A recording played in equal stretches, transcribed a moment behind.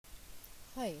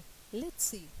Hi, let's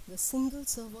see the single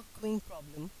server queuing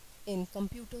problem in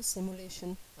computer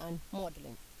simulation and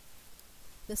modeling.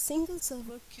 The single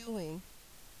server queuing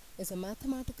is a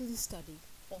mathematical study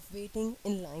of waiting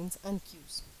in lines and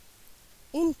queues.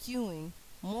 In queuing,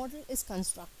 model is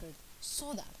constructed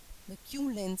so that the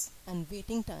queue length and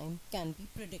waiting time can be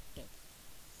predicted.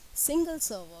 Single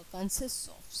server consists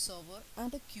of server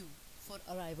and a queue for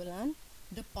arrival and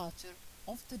departure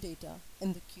of the data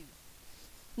in the queue.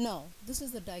 Now, this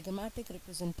is the diagrammatic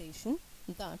representation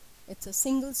that it's a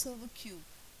single server queue.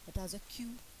 It has a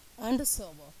queue and a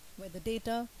server where the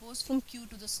data goes from queue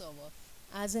to the server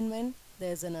as and when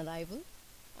there is an arrival,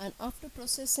 and after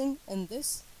processing in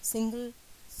this single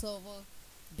server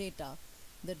data,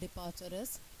 the departure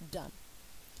is done.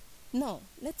 Now,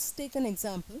 let's take an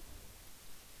example.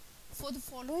 For the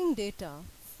following data,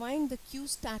 find the queue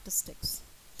statistics,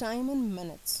 time in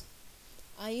minutes.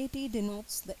 IAT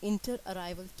denotes the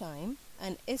inter-arrival time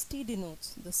and ST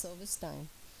denotes the service time.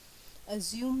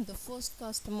 Assume the first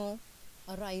customer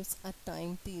arrives at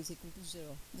time t is equal to 0.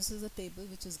 This is a table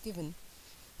which is given.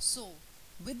 So,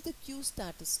 with the queue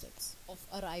statistics of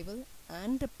arrival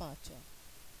and departure,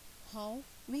 how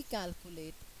we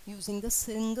calculate using the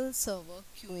single server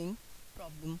queuing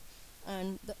problem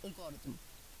and the algorithm.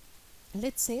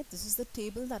 Let's say this is the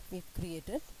table that we've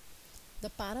created. The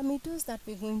parameters that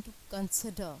we're going to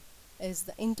consider is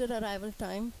the inter-arrival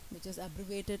time, which is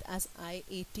abbreviated as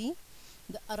IAT,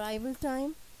 the arrival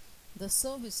time, the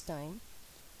service time,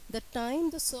 the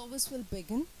time the service will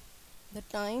begin, the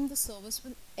time the service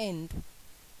will end,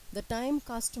 the time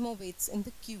customer waits in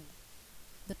the queue,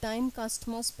 the time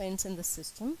customer spends in the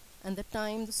system, and the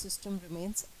time the system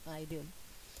remains idle.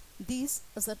 This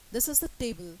is the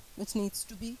table which needs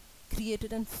to be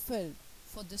created and filled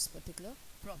for this particular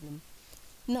problem.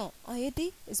 Now,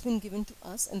 IAT has been given to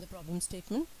us in the problem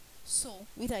statement, so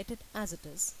we write it as it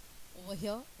is over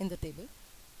here in the table.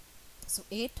 So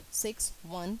 8, 6,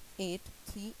 1, 8,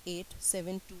 3, 8,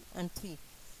 7, 2 and 3.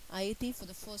 IAT for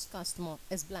the first customer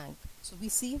is blank. So we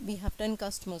see we have 10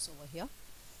 customers over here.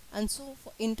 And so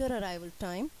for inter-arrival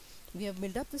time, we have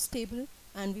built up this table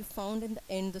and we found in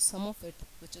the end the sum of it,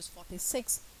 which is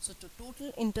 46. So the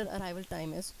total inter-arrival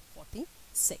time is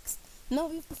 46. Now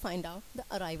we have to find out the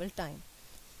arrival time.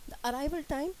 The arrival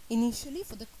time initially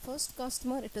for the first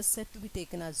customer, it is said to be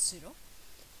taken as 0,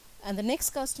 and the next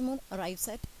customer arrives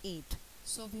at 8.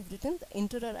 So we've written the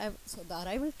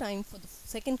arrival time for the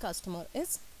second customer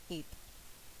is 8.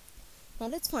 Now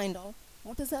let's find out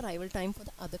what is the arrival time for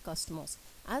the other customers.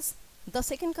 As the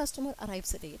second customer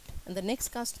arrives at 8 and the next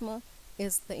customer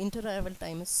is the inter-arrival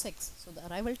time is 6. So the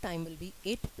arrival time will be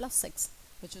 8 plus 6,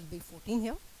 which will be 14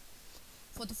 here.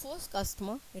 For the first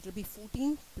customer, it will be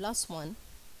 14 plus 1.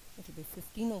 It will be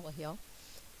 15 over here,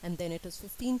 and then it is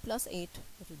 15 plus 8,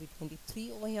 it will be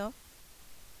 23 over here.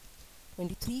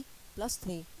 23 plus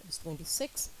 3 is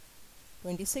 26.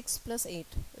 26 plus 8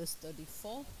 is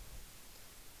 34.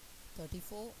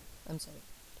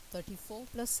 34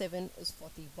 plus 7 is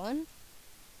 41.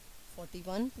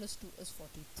 41 plus 2 is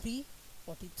 43.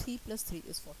 43 plus 3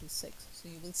 is 46. So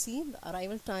you will see the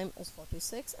arrival time is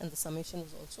 46 and the summation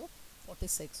is also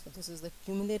 46. So this is the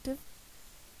cumulative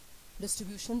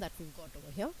distribution that we've got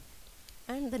over here.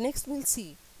 And the next we'll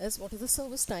see is what is the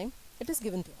service time. It is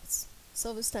given to us.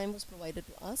 Service time was provided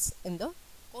to us in the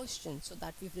question, so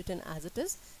that we've written as it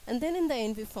is, and then in the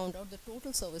end we found out the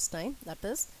total service time, that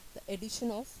is the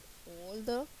addition of all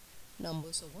the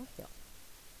numbers over here.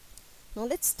 Now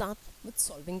let's start with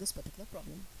solving this particular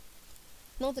problem.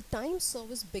 Now the time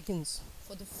service begins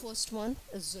for the first one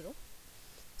is 0.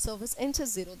 Service ends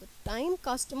is 0. The time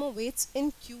customer waits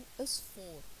in queue is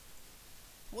 4.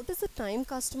 What is the time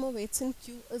customer waits in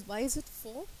queue is, why is it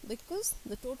 4? Because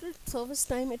the total service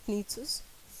time it needs is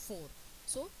 4.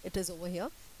 So it is over here,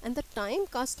 and the time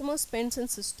customer spends in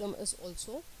system is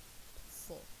also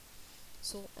 4.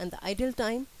 So, and the ideal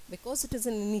time, because it is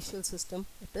an initial system,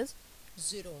 it is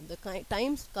 0. The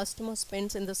time customer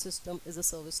spends in the system is the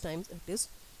service time, it is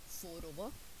 4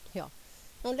 over here.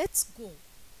 Now let's go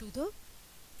to the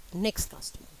next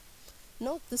customer.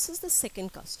 Now this is the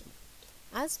second customer.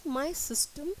 As my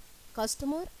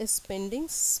customer is spending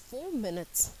 4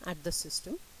 minutes at the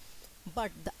system,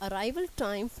 but the arrival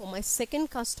time for my second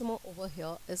customer over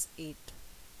here is 8.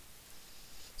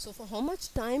 So for how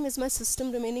much time is my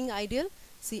system remaining ideal?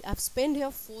 See, I've spent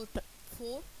here 4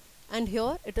 and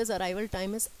here it is arrival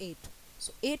time is 8.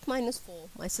 So 8 minus 4,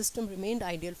 my system remained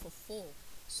ideal for 4.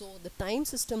 So the time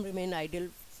system remained ideal,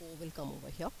 4 will come over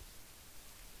here.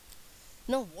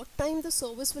 Now what time the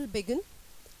service will begin?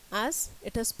 As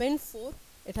it has spent 4,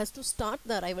 it has to start,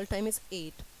 the arrival time is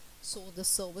 8. So the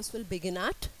service will begin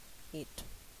at 8.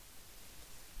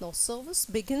 Now service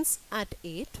begins at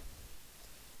 8.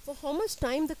 For how much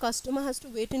time the customer has to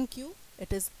wait in queue?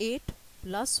 It is 8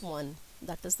 plus 1.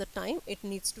 That is the time it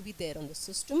needs to be there on the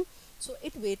system. So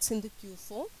it waits in the queue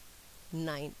for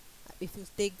 9. If you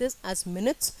take this as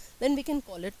minutes, then we can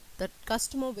call it that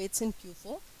customer waits in queue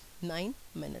for 9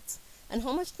 minutes. And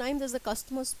how much time does the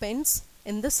customer spends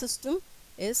in the system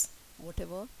is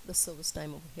whatever the service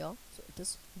time over here. So it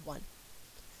is 1.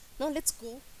 Now let's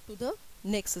go to the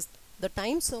next. The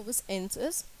time service ends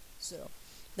is 0.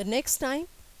 The next time,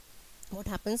 what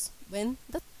happens when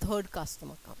the third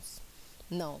customer comes?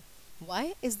 Now,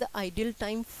 why is the ideal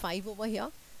time 5 over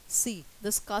here? See,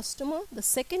 this customer, the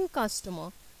second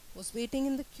customer was waiting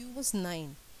in the queue was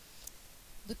 9.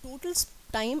 The total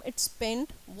time it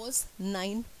spent was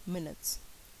 9 minutes.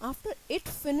 After it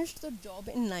finished the job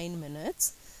in 9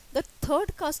 minutes, the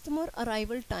third customer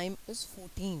arrival time is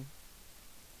 14.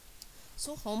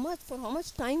 So for how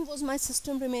much time was my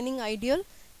system remaining ideal?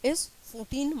 Is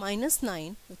 14 minus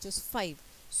 9, which is 5.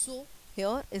 So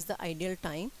here is the ideal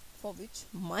time for which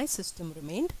my system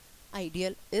remained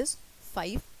ideal is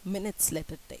 5 minutes.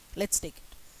 Let's take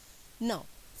it. Now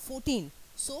 14.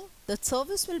 So the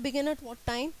service will begin at what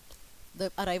time?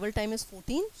 The arrival time is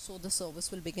 14. So the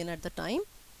service will begin at the time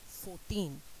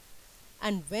 14.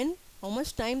 And how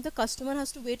much time the customer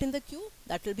has to wait in the queue?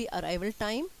 That will be arrival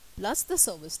time plus the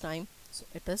service time. So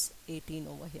it is 18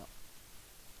 over here.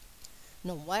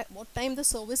 Now what time the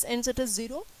service ends? It is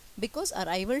 0. Because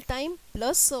arrival time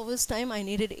plus service time I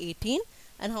needed 18.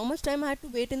 And how much time I had to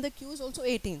wait in the queue is also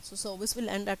 18. So service will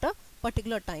end at a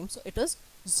particular time. So it is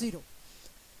 0.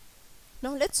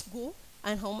 Now let's go,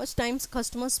 and how much time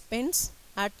customer spends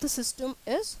at the system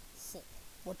is 4.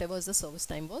 Whatever the service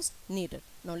time was needed.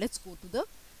 Now let's go to the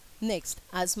next.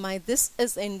 As this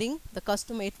is ending, the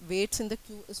customer waits in the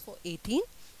queue is for 18.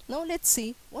 Now let's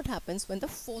see what happens when the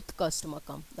fourth customer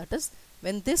comes. That is,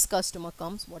 when this customer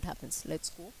comes, what happens?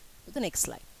 Let's go to the next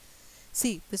slide.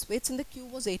 See, this waits in the queue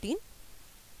was 18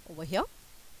 over here.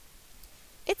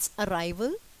 Its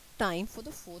arrival time for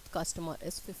the fourth customer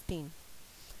is 15.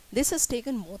 This has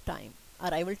taken more time.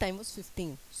 Arrival time was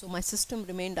 15. So my system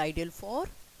remained ideal for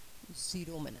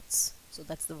 0 minutes. So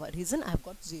that's the reason I have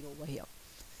got 0 over here.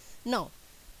 Now,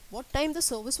 what time the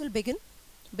service will begin?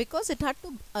 Because it had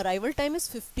to, arrival time is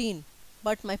 15,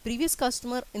 but my previous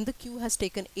customer in the queue has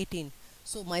taken 18.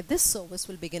 So this service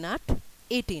will begin at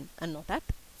 18 and not at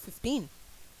 15.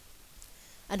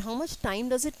 And how much time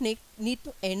does it need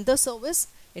to end the service?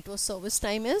 It has service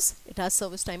time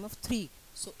of 3.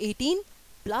 So 18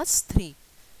 plus 3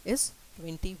 is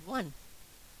 21.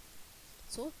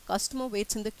 So customer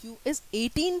waits in the queue is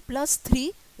 18 plus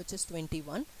 3, which is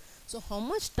 21. So how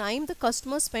much time the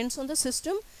customer spends on the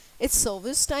system? It's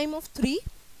service time of 3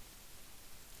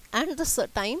 and the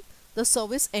time the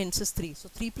service ends is 3. So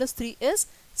 3 plus 3 is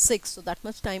 6. So that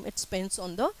much time it spends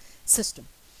on the system.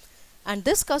 And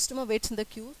this customer waits in the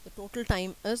queue. The total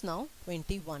time is now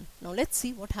 21. Now let's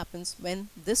see what happens when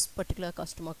this particular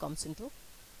customer comes into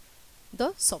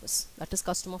the service. That is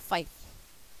customer 5.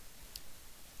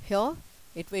 Here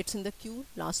it waits in the queue.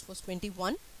 Last was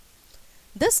 21.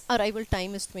 This arrival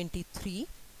time is 23.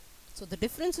 So the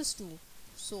difference is 2.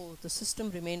 So the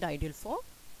system remained ideal for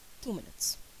 2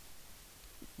 minutes.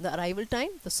 The arrival time,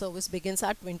 the service begins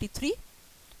at 23.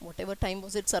 Whatever time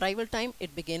was its arrival time,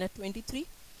 it began at 23.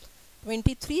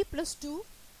 23 plus 2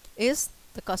 is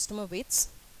the customer waits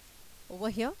over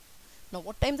here. Now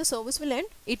what time the service will end?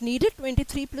 It needed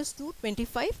 23 plus 2,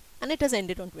 25, and it has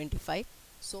ended on 25.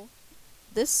 So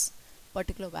this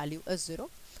particular value is 0.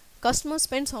 Customer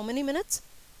spends how many minutes?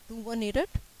 2 were needed.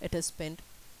 It has spent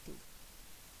 2.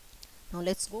 Now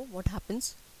let's go what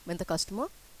happens when the customer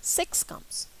 6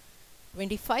 comes.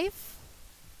 25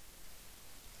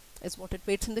 is what it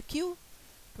waits in the queue.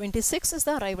 26 is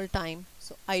the arrival time.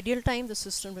 So ideal time, the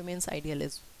system remains ideal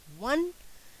is 1.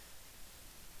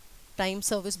 Time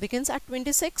service begins at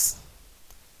 26.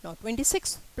 Now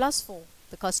 26 plus 4,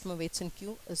 the customer waits in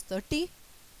queue is 30.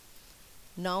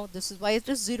 Now this is why it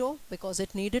is 0, because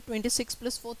it needed 26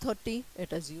 plus 4, 30.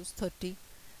 It has used 30.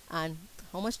 And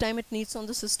how much time it needs on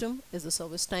the system is the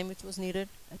service time which was needed.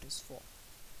 It is 4.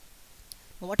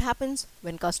 Now what happens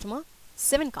when customer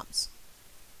 7 comes?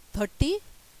 30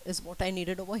 is what I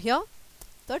needed over here.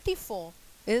 34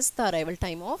 is the arrival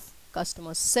time of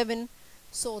customer 7.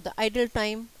 So the ideal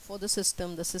time for the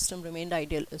system remained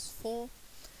ideal is 4.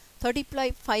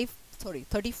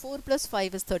 34 plus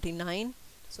 5 is 39.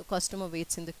 So customer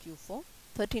waits in the queue for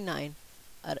 39.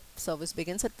 Our service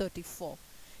begins at 34.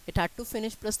 It had to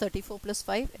finish plus 34 plus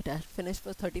 5. It had finished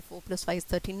plus 34 plus 5 is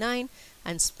 39,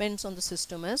 and spends on the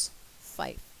system as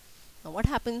 5. Now what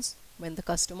happens when the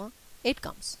customer 8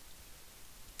 comes?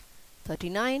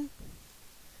 39.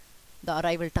 The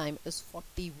arrival time is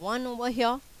 41 over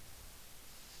here.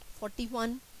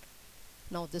 41.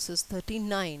 Now this is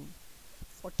 39.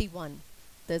 41.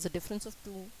 There's a difference of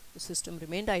 2. The system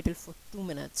remained idle for 2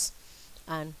 minutes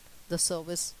and the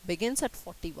service begins at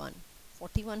 41.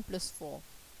 41 plus 4.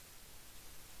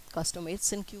 Customer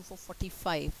waits in queue for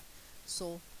 45.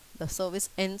 So the service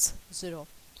ends 0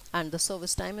 and the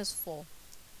service time is 4.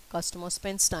 Customer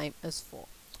spends time is 4.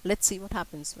 Let's see what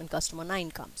happens when customer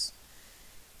 9 comes.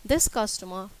 This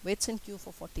customer waits in queue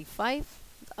for 45.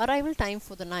 The arrival time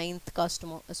for the 9th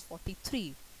customer is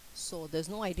 43. So there's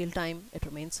no ideal time, it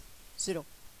remains 0.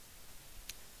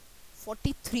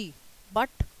 43, but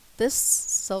this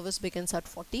service begins at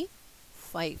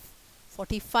 45.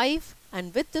 45,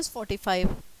 and with this 45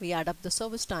 we add up the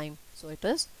service time, so it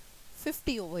is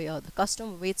 50 over here. The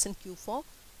customer waits in queue for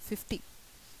 50.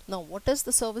 Now what is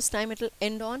the service time it will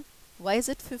end on? Why is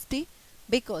it 50?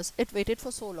 Because it waited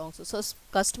for so long. So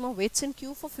customer waits in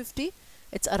queue for 50,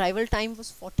 its arrival time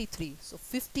was 43. So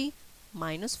 50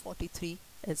 minus 43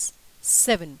 is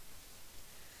 7.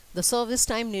 The service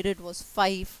time needed was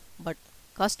 5, but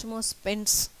customer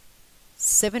spends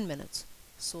 7 minutes.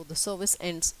 So the service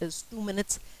ends is 2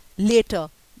 minutes later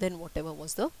than whatever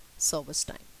was the service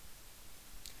time.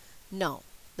 Now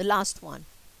the last one,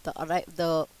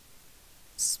 the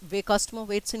customer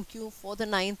waits in queue for the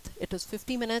 9th, it is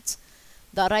 50 minutes.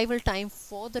 The arrival time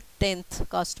for the 10th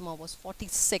customer was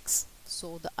 46.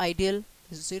 So the ideal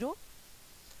is 0.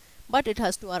 But it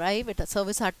has to arrive.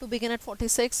 Service had to begin at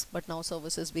 46, but now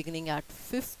service is beginning at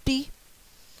 50.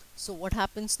 So what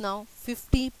happens now?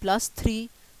 50 plus 3.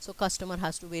 So customer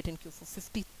has to wait in queue for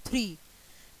 53.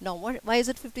 Now why is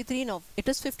it 53? Now it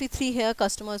is 53 here.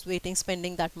 Customer is waiting,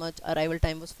 spending that much. Arrival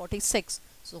time was 46.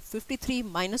 So 53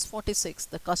 minus 46.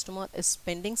 The customer is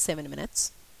spending 7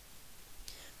 minutes.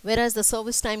 Whereas the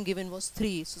service time given was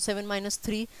 3. So 7 minus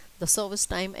 3. The service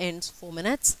time ends 4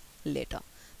 minutes later.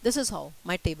 This is how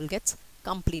my table gets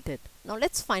completed. Now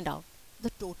let's find out the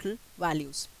total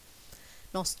values.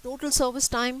 Now total service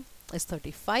time is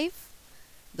 35.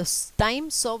 The time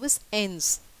service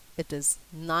ends, it is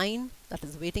 9, that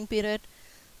is the waiting period.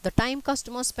 The time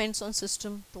customer spends on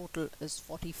system total is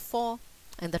 44,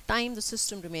 and the time the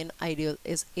system remain ideal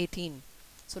is 18.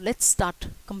 So let's start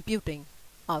computing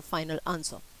our final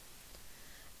answer.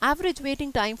 Average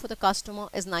waiting time for the customer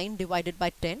is 9 divided by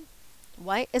 10.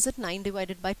 Why is it 9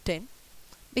 divided by 10?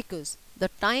 Because the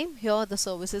time here the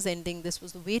service is ending, this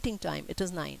was the waiting time, it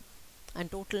is 9,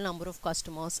 and total number of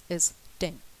customers is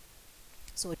 10.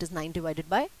 So it is 9 divided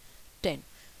by 10.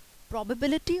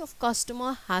 Probability of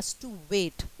customer has to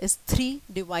wait is 3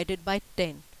 divided by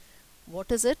 10.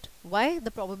 What is it? Why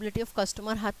the probability of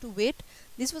customer had to wait?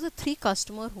 These were the 3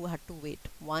 customers who had to wait.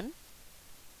 1,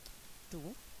 2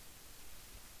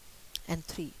 and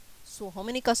 3. So how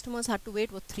many customers had to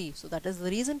wait? Were 3. So that is the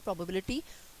reason probability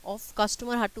of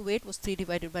customer had to wait was 3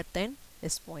 divided by 10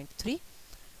 is 0.3.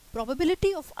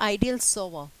 Probability of ideal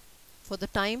server for the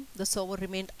time the server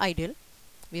remained idle,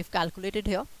 we have calculated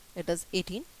here, it is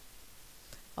 18.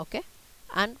 Okay,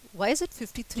 and why is it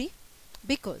 53?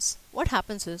 Because what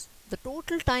happens is the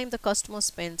total time the customer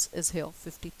spends is here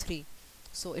 53.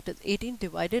 So it is 18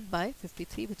 divided by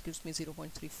 53, which gives me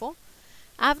 0.34.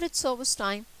 Average service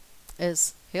time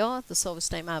is here, the service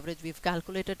time average we've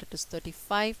calculated, it is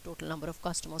 35. Total number of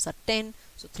customers are 10,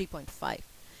 so 3.5.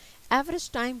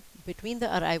 Average time between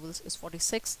the arrivals is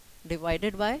 46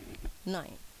 divided by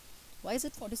 9. Why is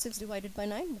it 46 divided by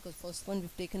 9? Because first one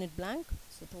we've taken it blank,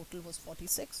 so total was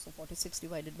 46. So 46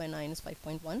 divided by 9 is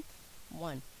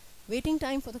 5.11. Waiting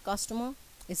time for the customer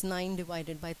is 9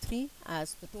 divided by 3,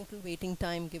 as the total waiting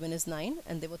time given is 9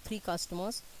 and there were 3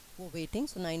 customers who were waiting,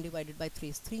 so 9 divided by 3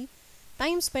 is 3.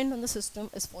 Time spent on the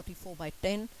system is 44 by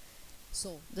 10.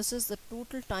 So this is the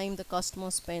total time the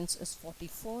customer spends is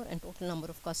 44 and total number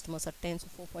of customers are 10, so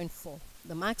 4.4.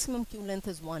 The maximum queue length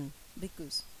is 1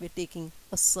 because we're taking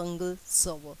a single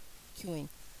server queuing.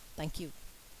 Thank you.